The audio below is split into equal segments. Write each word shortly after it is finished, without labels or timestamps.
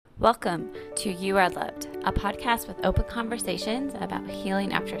Welcome to You Are Loved, a podcast with open conversations about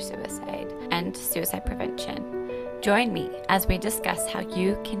healing after suicide and suicide prevention. Join me as we discuss how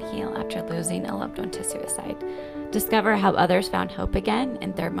you can heal after losing a loved one to suicide. Discover how others found hope again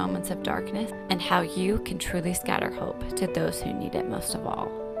in their moments of darkness and how you can truly scatter hope to those who need it most of all.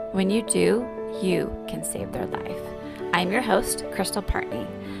 When you do, you can save their life. I'm your host, Crystal Partney.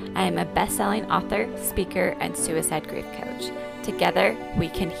 I am a best-selling author, speaker, and suicide grief coach. Together, we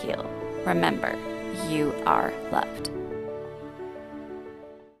can heal. Remember, you are loved.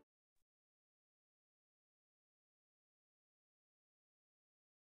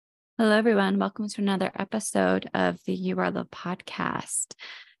 Hello, everyone. Welcome to another episode of the You Are Loved podcast.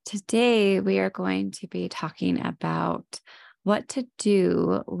 Today, we are going to be talking about what to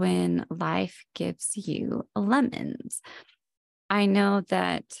do when life gives you lemons. I know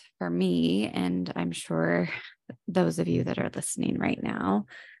that for me, and I'm sure those of you that are listening right now,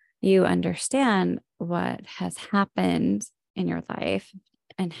 you understand what has happened in your life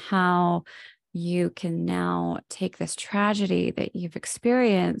and how you can now take this tragedy that you've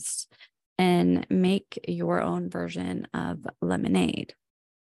experienced and make your own version of lemonade.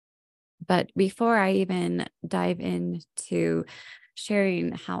 But before I even dive into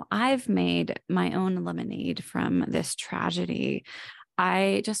sharing how I've made my own lemonade from this tragedy,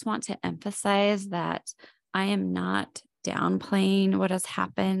 I just want to emphasize that I am not downplaying what has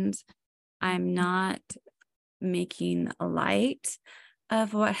happened. I'm not making light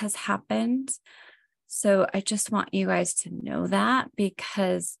of what has happened. So I just want you guys to know that,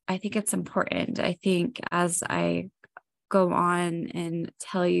 because I think it's important. I think as I go on and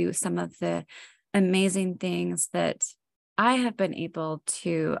tell you some of the amazing things that I have been able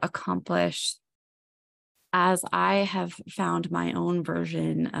to accomplish as I have found my own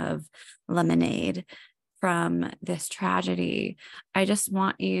version of lemonade from this tragedy, I just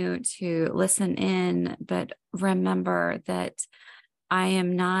want you to listen in, but remember that I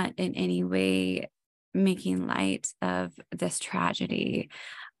am not in any way making light of this tragedy.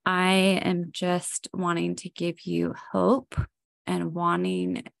 I am just wanting to give you hope and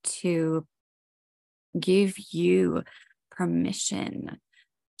wanting to give you permission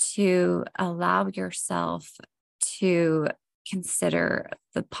to allow yourself to consider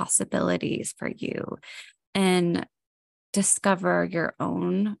the possibilities for you and discover your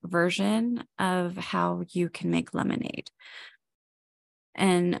own version of how you can make lemonade.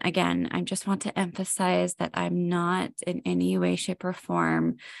 And again, I just want to emphasize that I'm not in any way, shape, or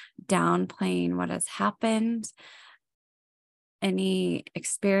form downplaying what has happened, any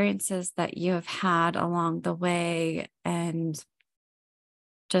experiences that you have had along the way, and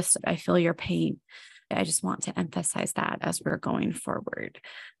just, I feel your pain. I just want to emphasize that as we're going forward.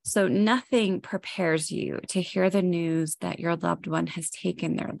 So nothing prepares you to hear the news that your loved one has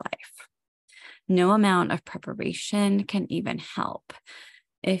taken their life. No amount of preparation can even help.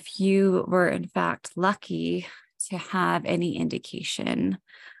 If you were in fact lucky to have any indication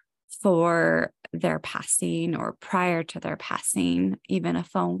for their passing or prior to their passing, even a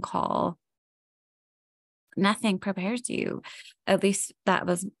phone call, nothing prepares you. At least that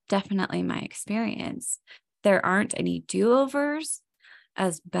was definitely my experience. There aren't any do-overs.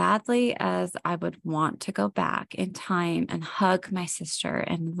 As badly as I would want to go back in time and hug my sister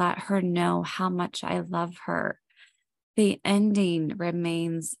and let her know how much I love her, the ending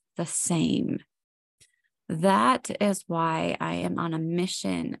remains the same. That is why I am on a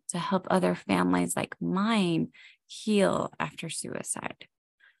mission to help other families like mine heal after suicide.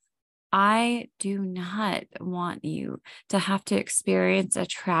 I do not want you to have to experience a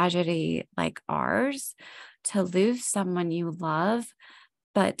tragedy like ours, to lose someone you love,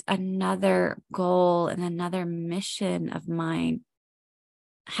 but another goal and another mission of mine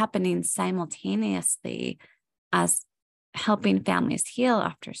happening simultaneously as helping families heal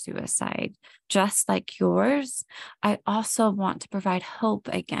after suicide, just like yours. I also want to provide hope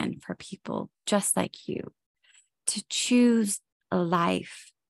again for people just like you to choose a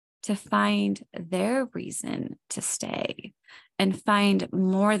life, to find their reason to stay and find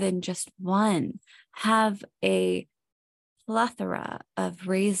more than just one, have a plethora of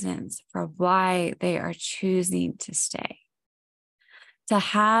reasons for why they are choosing to stay. To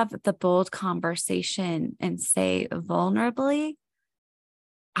have the bold conversation and say vulnerably,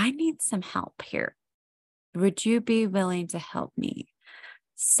 I need some help here. Would you be willing to help me?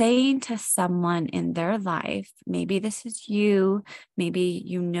 Saying to someone in their life, maybe this is you, maybe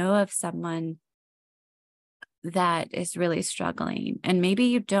you know of someone that is really struggling, and maybe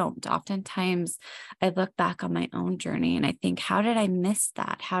you don't. Oftentimes I look back on my own journey and I think, how did I miss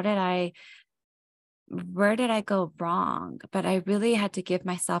that? How did I where did I go wrong? But I really had to give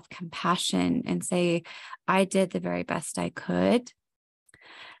myself compassion and say, I did the very best I could.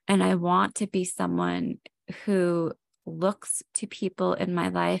 And I want to be someone who looks to people in my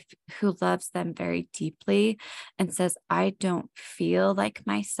life, who loves them very deeply and says, I don't feel like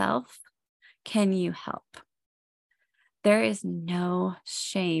myself. Can you help? There is no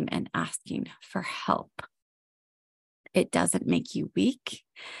shame in asking for help. It doesn't make you weak.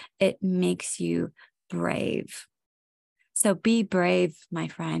 It makes you brave. So be brave, my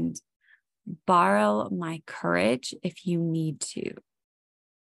friend. Borrow my courage if you need to,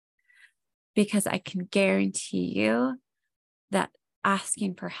 because I can guarantee you that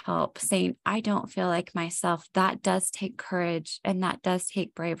asking for help, saying, I don't feel like myself, that does take courage and that does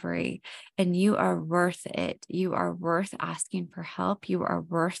take bravery. And you are worth it. You are worth asking for help. You are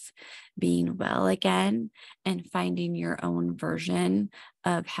worth being well again and finding your own version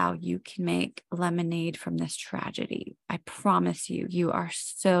of how you can make lemonade from this tragedy. I promise you, you are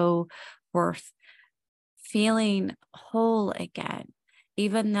so worth feeling whole again,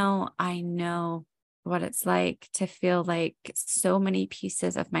 even though I know what it's like to feel like so many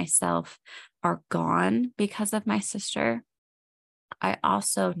pieces of myself are gone because of my sister. I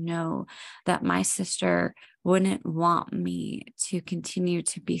also know that my sister wouldn't want me to continue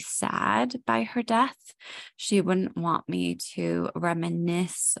to be sad by her death. She wouldn't want me to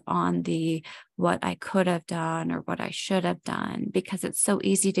reminisce on the what I could have done or what I should have done, because it's so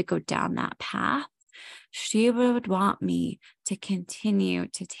easy to go down that path. She would want me to continue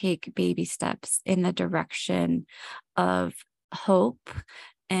to take baby steps in the direction of hope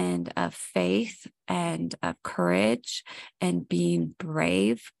and of faith and of courage and being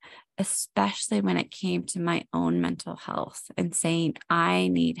brave, especially when it came to my own mental health and saying, I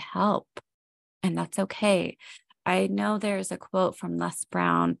need help. And that's okay. I know there's a quote from Les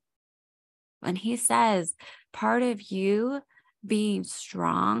Brown, and he says, part of you being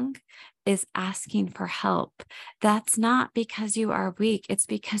strong is asking for help. That's not because you are weak. It's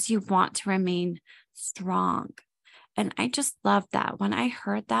because you want to remain strong. And I just love that. When I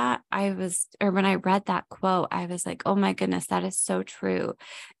heard that, when I read that quote, I was like, oh my goodness, that is so true.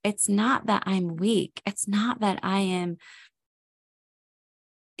 It's not that I'm weak. It's not that I am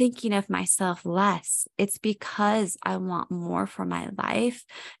thinking of myself less. It's because I want more for my life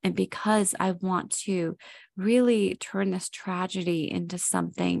and because I want to really turn this tragedy into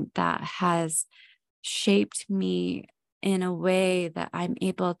something that has shaped me in a way that I'm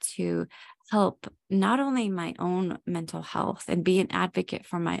able to help not only my own mental health and be an advocate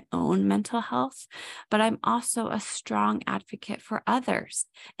for my own mental health, but I'm also a strong advocate for others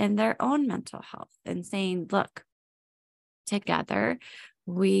and their own mental health and saying, look, together,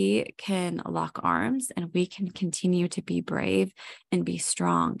 we can lock arms and we can continue to be brave and be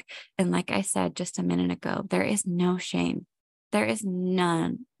strong. And like I said just a minute ago, there is no shame. There is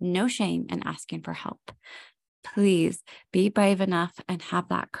no shame in asking for help. Please be brave enough and have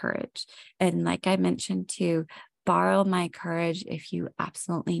that courage. And like I mentioned too, borrow my courage if you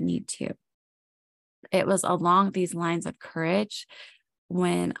absolutely need to. It was along these lines of courage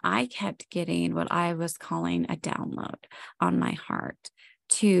when I kept getting what I was calling a download on my heart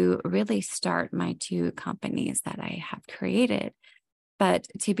to really start my two companies that I have created. But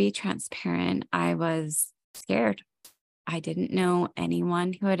to be transparent, I was scared. I didn't know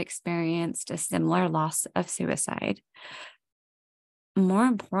anyone who had experienced a similar loss of suicide. More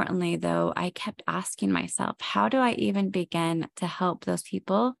importantly, though, I kept asking myself, how do I even begin to help those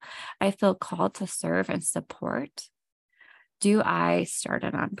people I feel called to serve and support? Do I start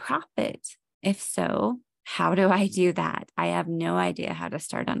a nonprofit? If so, how do I do that? I have no idea how to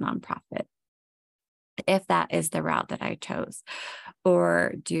start a nonprofit, if that is the route that I chose.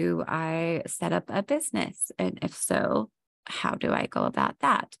 Or do I set up a business? And if so, how do I go about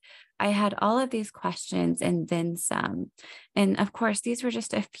that? I had all of these questions and then some. And of course, these were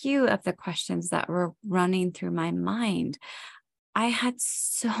just a few of the questions that were running through my mind. I had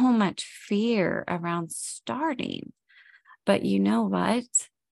so much fear around starting. But you know what?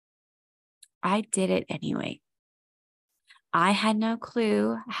 I did it anyway. I had no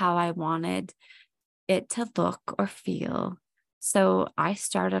clue how I wanted it to look or feel. So I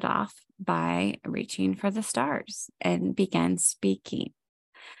started off by reaching for the stars and began speaking.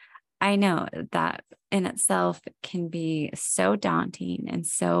 I know that in itself can be so daunting and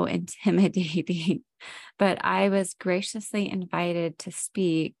so intimidating, but I was graciously invited to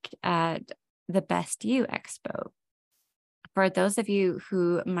speak at the Best You Expo. For those of you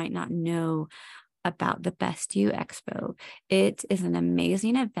who might not know about the Best You Expo, it is an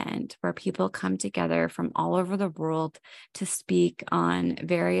amazing event where people come together from all over the world to speak on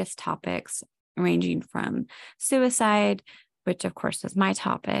various topics ranging from suicide, which of course was my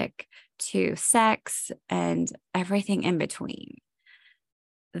topic, to sex and everything in between.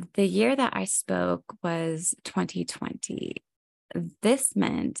 The year that I spoke was 2020. This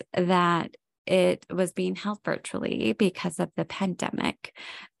meant that it was being held virtually because of the pandemic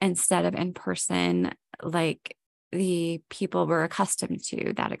instead of in person, like the people were accustomed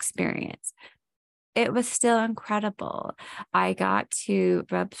to that experience. It was still incredible. I got to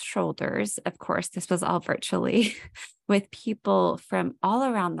rub shoulders. Of course, this was all virtually with people from all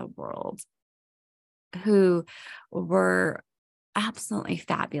around the world who were absolutely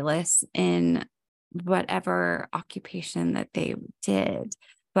fabulous in whatever occupation that they did,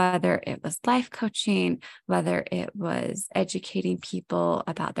 whether it was life coaching, whether it was educating people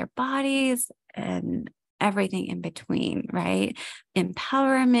about their bodies and everything in between, right?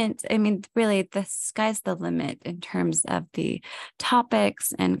 Empowerment. I mean, really, the sky's the limit in terms of the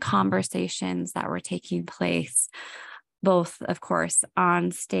topics and conversations that were taking place, both, of course,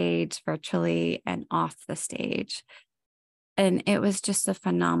 on stage, virtually, and off the stage. And it was just a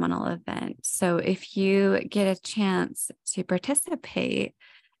phenomenal event. So if you get a chance to participate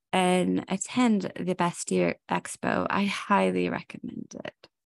and attend the Best Year Expo, I highly recommend it.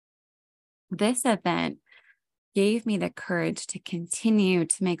 This event gave me the courage to continue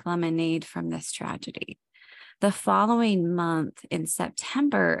to make lemonade from this tragedy. The following month, in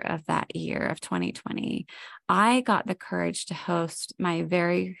September of that year of 2020, I got the courage to host my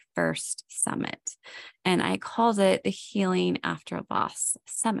very first summit, and I called it the Healing After Loss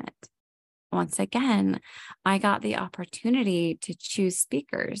Summit. Once again, I got the opportunity to choose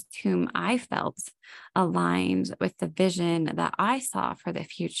speakers whom I felt aligned with the vision that I saw for the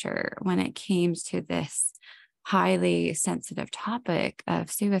future when it came to this highly sensitive topic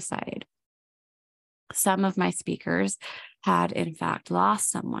of suicide. Some of my speakers had, in fact, lost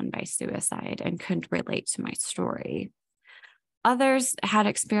someone by suicide and couldn't relate to my story. Others had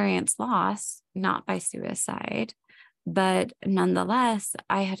experienced loss, not by suicide, but nonetheless,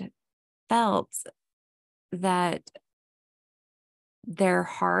 I had felt that their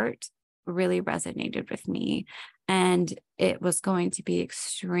heart really resonated with me, and it was going to be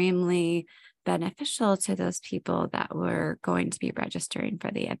extremely beneficial to those people that were going to be registering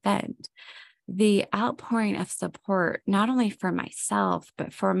for the event. The outpouring of support, not only for myself,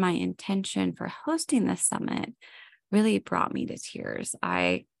 but for my intention for hosting this summit, really brought me to tears.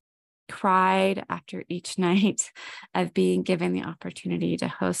 I cried after each night of being given the opportunity to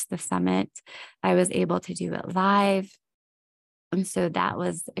host the summit. I was able to do it live. And so that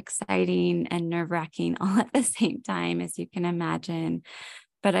was exciting and nerve-wracking all at the same time, as you can imagine.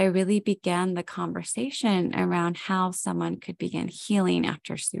 But I really began the conversation around how someone could begin healing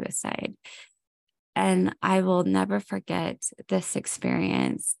after suicide. And I will never forget this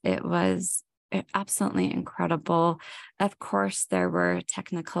experience. It was absolutely incredible. Of course, there were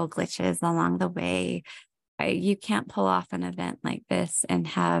technical glitches along the way. You can't pull off an event like this and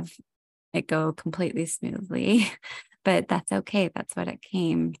have it go completely smoothly, but that's okay. That's what it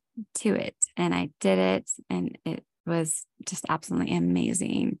came to it. And I did it, and it was just absolutely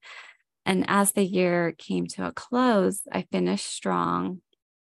amazing. And as the year came to a close, I finished strong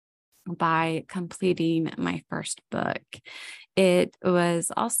by completing my first book. It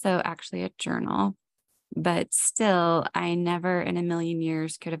was also actually a journal, but still, I never in a million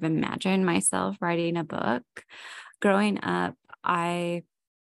years could have imagined myself writing a book. Growing up, I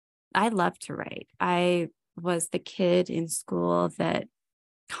loved to write. I was the kid in school that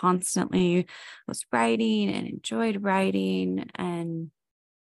constantly was writing and enjoyed writing. And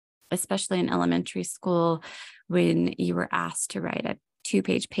especially in elementary school, when you were asked to write a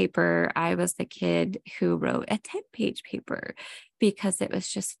 2-page paper, I was the kid who wrote a 10-page paper because it was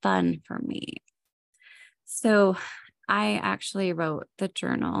just fun for me. So I actually wrote the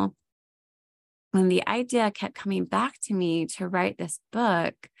journal, and the idea kept coming back to me to write this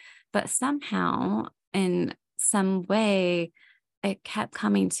book, but somehow in some way, it kept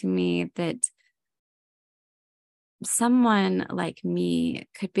coming to me that someone like me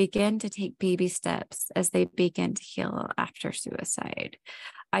could begin to take baby steps as they begin to heal after suicide.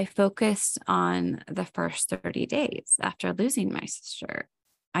 I focused on the first 30 days after losing my sister.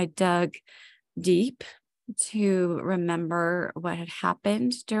 I dug deep to remember what had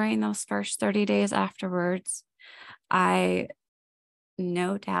happened during those first 30 days afterwards. I,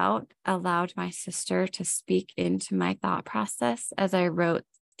 no doubt, allowed my sister to speak into my thought process as I wrote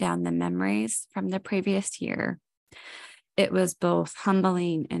down the memories from the previous year. It was both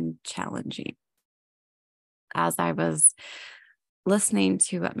humbling and challenging. As I was listening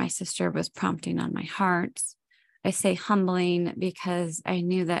to what my sister was prompting on my heart, I say humbling because I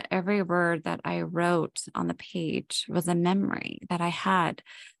knew that every word that I wrote on the page was a memory that I had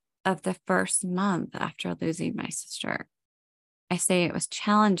of the first month after losing my sister. I say it was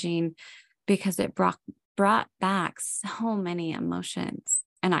challenging because it brought back so many emotions,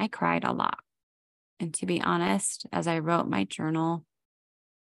 and I cried a lot. And to be honest, as I wrote my journal,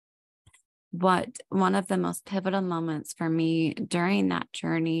 what one of the most pivotal moments for me during that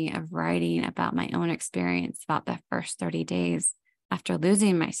journey of writing about my own experience about the first 30 days after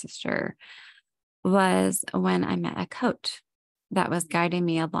losing my sister was when I met a coach that was guiding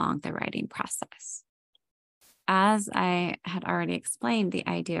me along the writing process. As I had already explained, the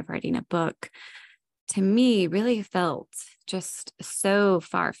idea of writing a book to me really felt just so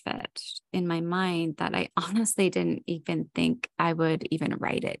far-fetched in my mind that I honestly didn't even think I would even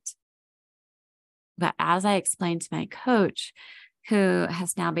write it. But as I explained to my coach, who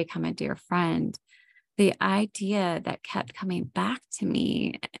has now become a dear friend, the idea that kept coming back to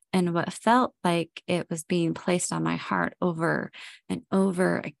me and what felt like it was being placed on my heart over and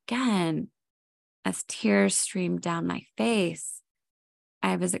over again as tears streamed down my face,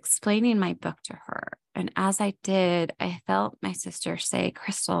 I was explaining my book to her. And as I did, I felt my sister say,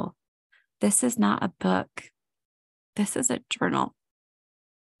 Crystal, this is not a book. This is a journal.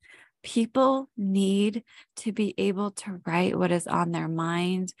 People need to be able to write what is on their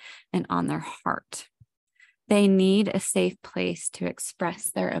mind and on their heart. They need a safe place to express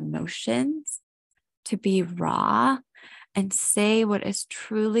their emotions, to be raw, and say what is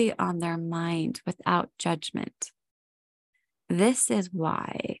truly on their mind without judgment. This is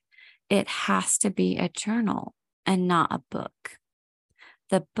why it has to be a journal and not a book.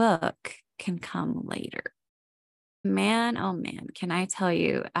 The book can come later. Man, oh man, can I tell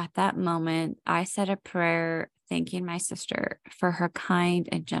you, at that moment, I said a prayer thanking my sister for her kind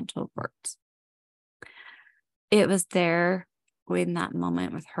and gentle words. It was there in that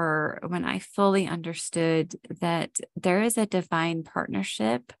moment with her when I fully understood that there is a divine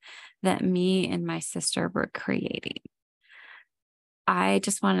partnership that me and my sister were creating. I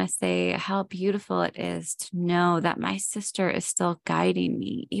just want to say how beautiful it is to know that my sister is still guiding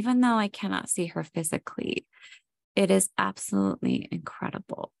me, even though I cannot see her physically. It is absolutely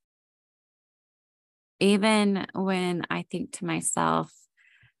incredible. Even when I think to myself,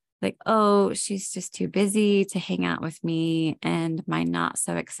 like, oh, she's just too busy to hang out with me and my not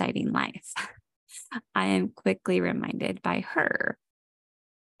so exciting life, I am quickly reminded by her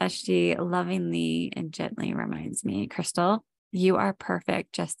as she lovingly and gently reminds me, Crystal, you are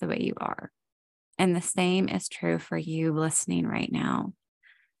perfect just the way you are. And the same is true for you listening right now.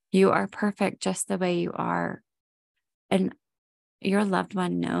 You are perfect just the way you are. And your loved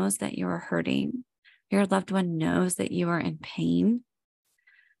one knows that you are hurting. Your loved one knows that you are in pain.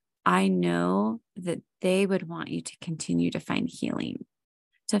 I know that they would want you to continue to find healing,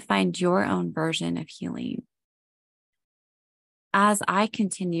 to find your own version of healing. As I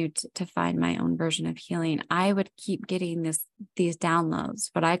continued to find my own version of healing, I would keep getting these downloads,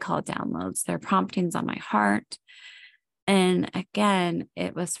 what I call downloads. They're promptings on my heart. And again,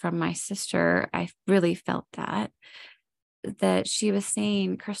 it was from my sister. I really felt that she was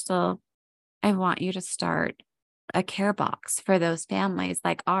saying, Crystal, I want you to start a care box for those families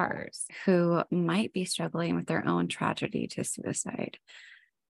like ours who might be struggling with their own tragedy to suicide.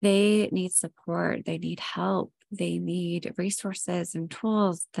 They need support. They need help. They need resources and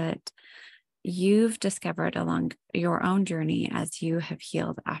tools that you've discovered along your own journey as you have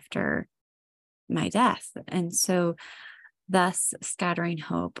healed after my death. And so thus Scattering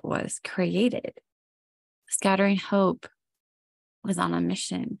Hope was created. Scattering Hope was on a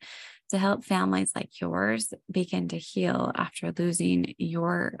mission to help families like yours begin to heal after losing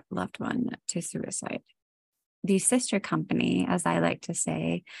your loved one to suicide. The sister company, as I like to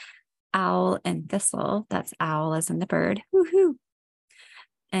say, Owl and Thistle, that's owl as in the bird, woohoo.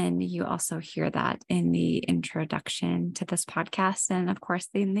 And you also hear that in the introduction to this podcast, and of course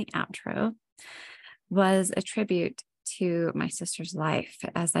in the outro, was a tribute to my sister's life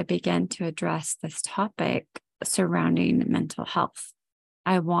as I began to address this topic surrounding mental health.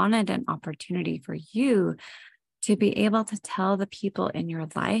 I wanted an opportunity for you to be able to tell the people in your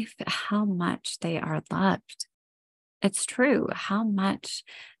life how much they are loved. It's true, how much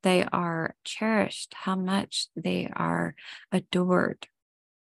they are cherished, how much they are adored.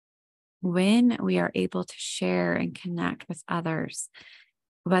 When we are able to share and connect with others,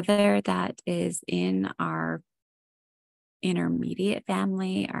 whether that is in our intermediate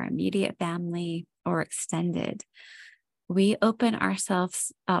family, our immediate family, or extended, we open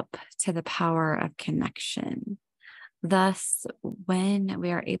ourselves up to the power of connection. Thus, when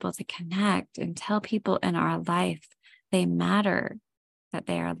we are able to connect and tell people in our life they matter, that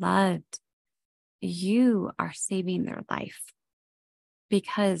they are loved, you are saving their life,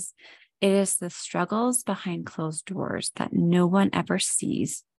 because it is the struggles behind closed doors that no one ever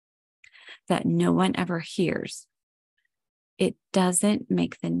sees, that no one ever hears. It doesn't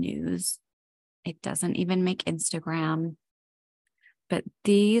make the news. It doesn't even make Instagram. But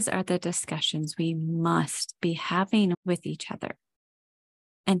these are the discussions we must be having with each other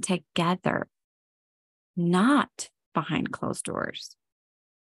and together, not behind closed doors,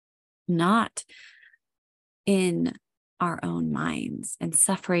 not in our own minds and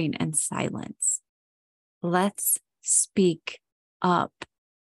suffering and silence. Let's speak up.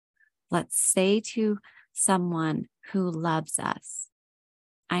 Let's say to someone who loves us,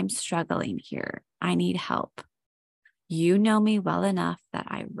 I'm struggling here. I need help. You know me well enough that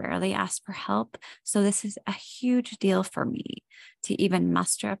I rarely ask for help. So this is a huge deal for me to even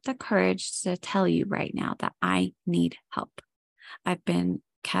muster up the courage to tell you right now that I need help. I've been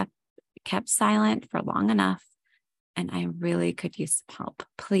kept silent for long enough, and I really could use some help.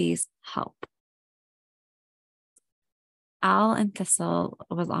 Please help. Owl and Thistle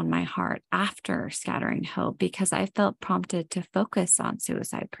was on my heart after Scattering Hope because I felt prompted to focus on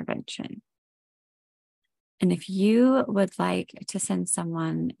suicide prevention. And if you would like to send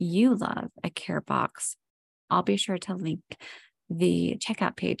someone you love a care box, I'll be sure to link the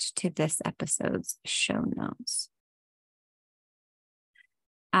checkout page to this episode's show notes.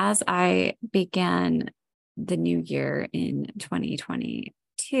 As I began the new year in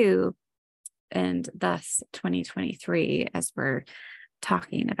 2022, and thus 2023, as we're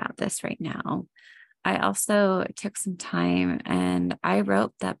talking about this right now, I also took some time and I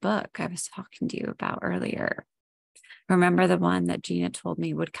wrote that book I was talking to you about earlier. Remember, the one that Gina told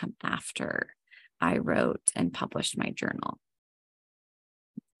me would come after I wrote and published my journal.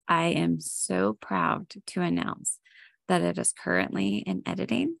 I am so proud to announce that it is currently in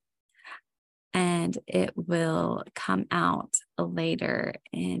editing and it will come out later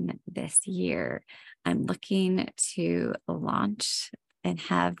in this year. I'm looking to launch and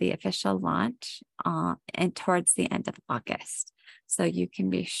have the official launch and towards the end of August. So you can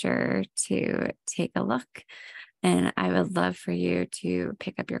be sure to take a look, and I would love for you to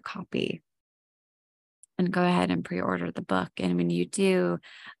pick up your copy and go ahead and pre-order the book. And when you do,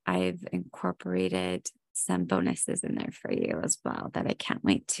 I've incorporated some bonuses in there for you as well that I can't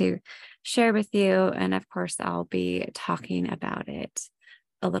wait to share with you. And of course, I'll be talking about it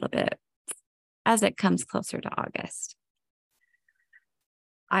a little bit as it comes closer to August.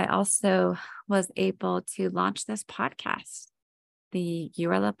 I also was able to launch this podcast, the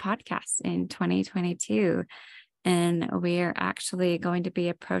You Are Loved podcast, in 2022. And we are actually going to be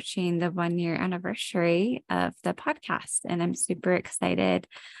approaching the 1-year anniversary of the podcast. And I'm super excited.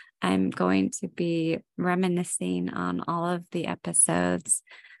 I'm going to be reminiscing on all of the episodes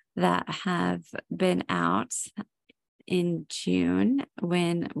that have been out in June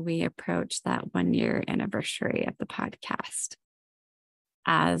when we approach that 1-year anniversary of the podcast.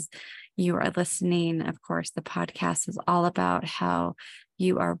 As you are listening, of course, the podcast is all about how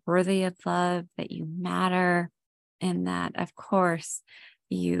you are worthy of love, that you matter, and that, of course,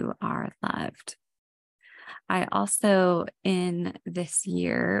 you are loved. I also, in this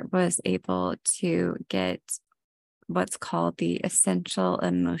year, was able to get what's called the Essential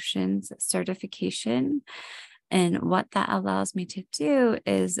Emotions Certification. And what that allows me to do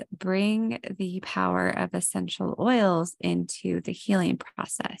is bring the power of essential oils into the healing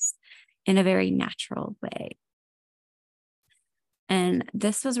process in a very natural way. And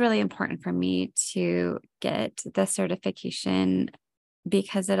this was really important for me to get the certification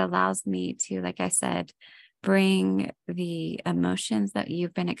because it allows me to, like I said, bring the emotions that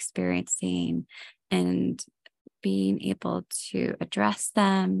you've been experiencing and being able to address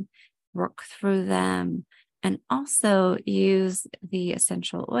them, work through them, and also use the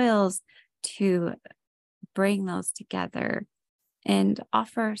essential oils to bring those together and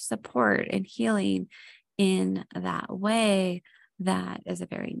offer support and healing in that way that is a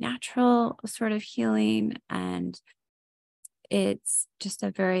very natural sort of healing. And it's just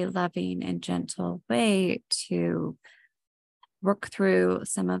a very loving and gentle way to work through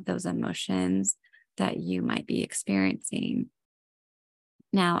some of those emotions that you might be experiencing.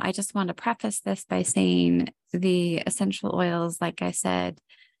 Now, I just want to preface this by saying the essential oils, like I said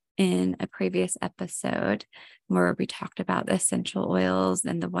in a previous episode, where we talked about the essential oils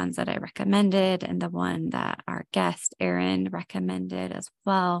and the ones that I recommended and the one that our guest, Erin, recommended as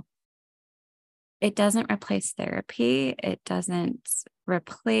well. It doesn't replace therapy. It doesn't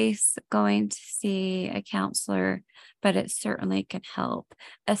replace going to see a counselor, but it certainly can help,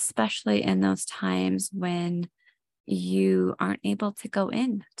 especially in those times when you aren't able to go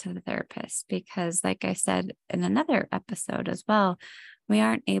in to the therapist. Because, like I said in another episode as well, we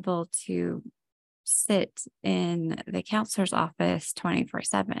aren't able to sit in the counselor's office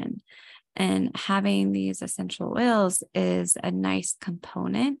 24/7. And having these essential oils is a nice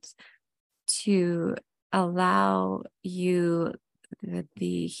component to allow you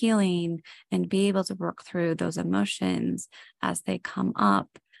the healing and be able to work through those emotions as they come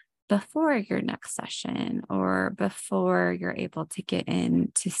up before your next session or before you're able to get in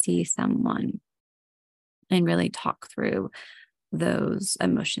to see someone and really talk through those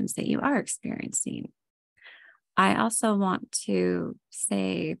emotions that you are experiencing. I also want to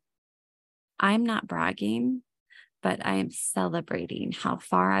say I'm not bragging, but I am celebrating how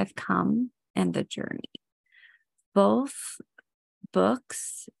far I've come and the journey. Both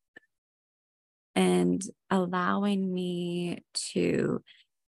books and allowing me to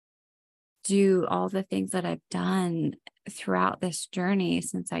do all the things that I've done throughout this journey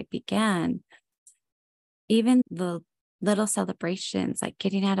since I began, even the little celebrations like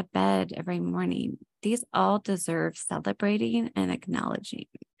getting out of bed every morning, these all deserve celebrating and acknowledging.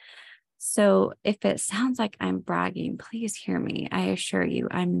 So if it sounds like I'm bragging, please hear me. I assure you,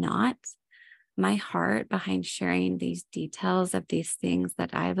 I'm not. My heart behind sharing these details of these things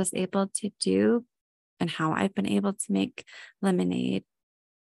that I was able to do and how I've been able to make lemonade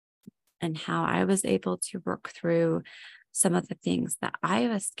and how I was able to work through some of the things that I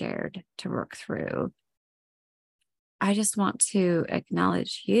was scared to work through. I just want to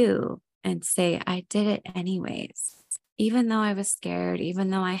acknowledge you and say I did it anyways. Even though I was scared,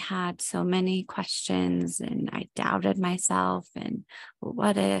 even though I had so many questions and I doubted myself and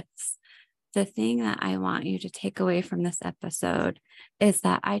what ifs, the thing that I want you to take away from this episode is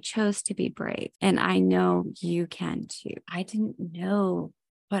that I chose to be brave. And I know you can too. I didn't know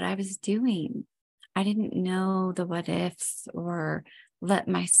what I was doing. I didn't know the what ifs or let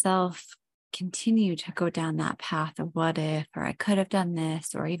myself continue to go down that path of what if, or I could have done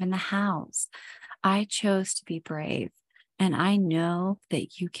this, or even the hows. I chose to be brave. And I know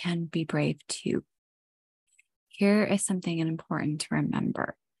that you can be brave too. Here is something important to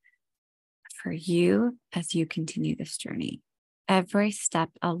remember for you as you continue this journey. Every step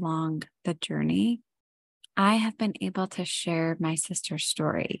along the journey, I have been able to share my sister's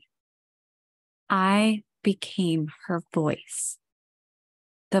story. I became her voice,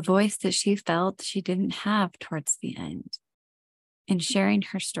 the voice that she felt she didn't have towards the end. In sharing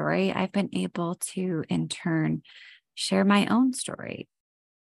her story, I've been able to, in turn, share my own story.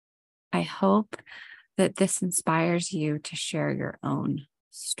 I hope that this inspires you to share your own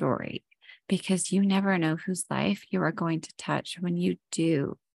story because you never know whose life you are going to touch when you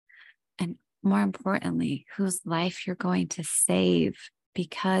do. And more importantly, whose life you're going to save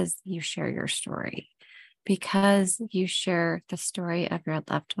because you share your story, because you share the story of your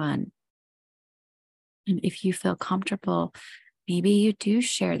loved one. And if you feel comfortable, maybe you do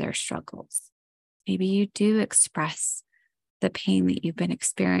share their struggles. Maybe you do express the pain that you've been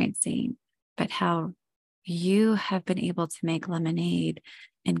experiencing, but how you have been able to make lemonade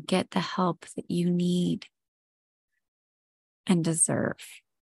and get the help that you need and deserve.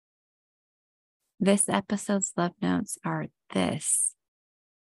 This episode's love notes are this.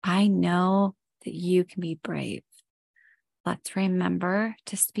 I know that you can be brave. Let's remember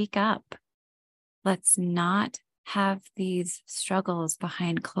to speak up. Let's not have these struggles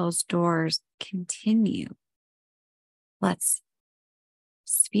behind closed doors continue. Let's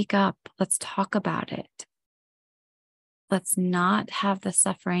speak up. Let's talk about it. Let's not have the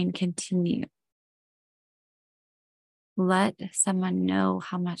suffering continue. Let someone know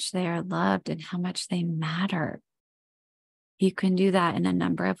how much they are loved and how much they matter. You can do that in a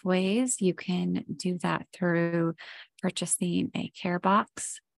number of ways. You can do that through purchasing a care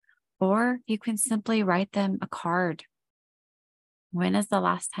box, or you can simply write them a card. When is the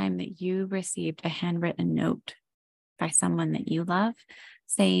last time that you received a handwritten note by someone that you love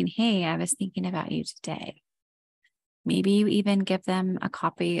saying, "Hey, I was thinking about you today"? Maybe you even give them a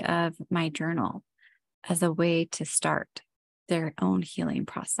copy of my journal as a way to start their own healing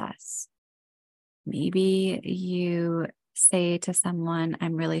process. Maybe you say to someone,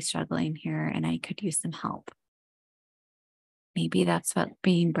 "I'm really struggling here and I could use some help." Maybe that's what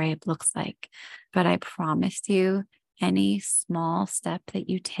being brave looks like. But I promise you, any small step that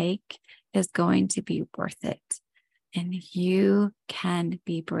you take is going to be worth it. And you can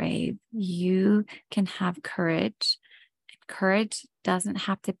be brave. You can have courage. courage doesn't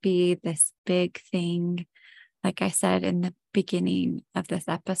have to be this big thing. Like I said in the beginning of this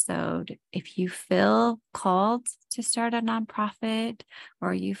episode, if you feel called to start a nonprofit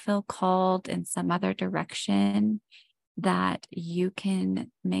or you feel called in some other direction, that you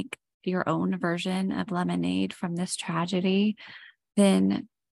can make your own version of lemonade from this tragedy, then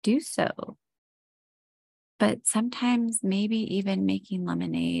do so. But sometimes maybe even making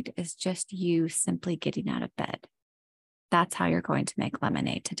lemonade is just you simply getting out of bed. That's how you're going to make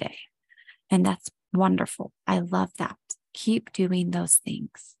lemonade today. And that's wonderful. I love that. Keep doing those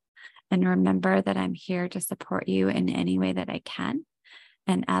things. And remember that I'm here to support you in any way that I can.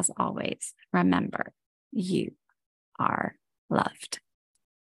 And as always, remember, you are loved.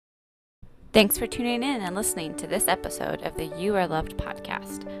 Thanks for tuning in and listening to this episode of the You Are Loved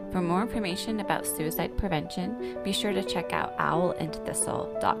podcast. For more information about suicide prevention, be sure to check out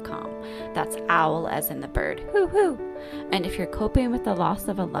owlandthistle.com. That's owl as in the bird, hoo hoo. And if you're coping with the loss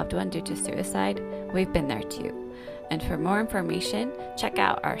of a loved one due to suicide, we've been there too. And for more information, check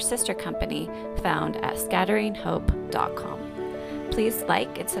out our sister company found at scatteringhope.com. Please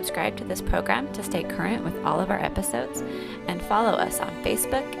like and subscribe to this program to stay current with all of our episodes, and follow us on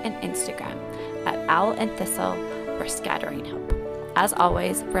Facebook and Instagram at Owl and Thistle or Scattering Hope. As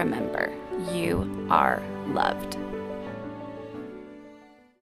always, remember, you are loved.